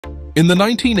In the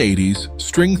 1980s,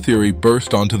 string theory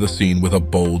burst onto the scene with a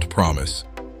bold promise: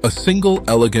 a single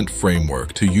elegant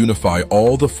framework to unify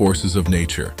all the forces of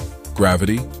nature,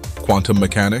 gravity, quantum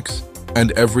mechanics,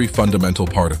 and every fundamental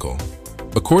particle.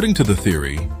 According to the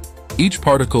theory, each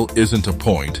particle isn't a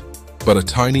point, but a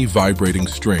tiny vibrating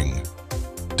string.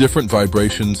 Different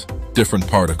vibrations, different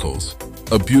particles.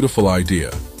 A beautiful idea.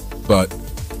 But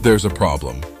there's a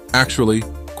problem. Actually,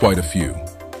 quite a few.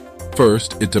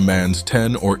 First, it demands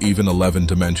 10 or even 11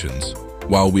 dimensions,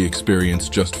 while we experience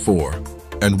just 4.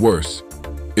 And worse,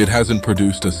 it hasn't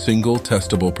produced a single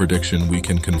testable prediction we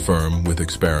can confirm with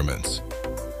experiments.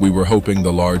 We were hoping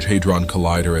the Large Hadron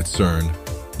Collider at CERN,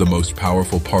 the most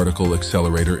powerful particle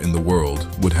accelerator in the world,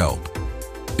 would help.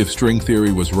 If string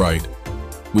theory was right,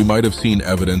 we might have seen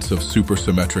evidence of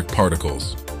supersymmetric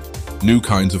particles, new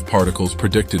kinds of particles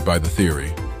predicted by the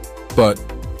theory. But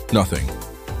nothing.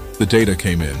 The data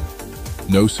came in.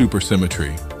 No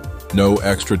supersymmetry, no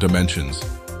extra dimensions,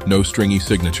 no stringy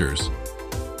signatures.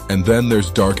 And then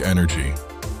there's dark energy,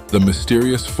 the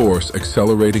mysterious force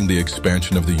accelerating the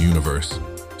expansion of the universe.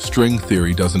 String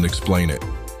theory doesn't explain it.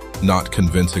 Not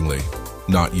convincingly.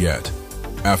 Not yet.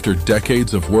 After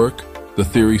decades of work, the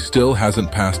theory still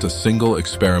hasn't passed a single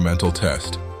experimental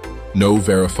test. No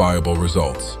verifiable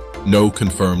results. No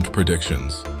confirmed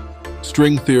predictions.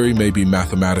 String theory may be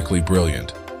mathematically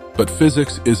brilliant, but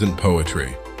physics isn't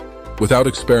poetry. Without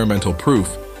experimental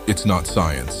proof, it's not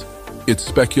science. It's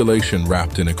speculation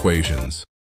wrapped in equations.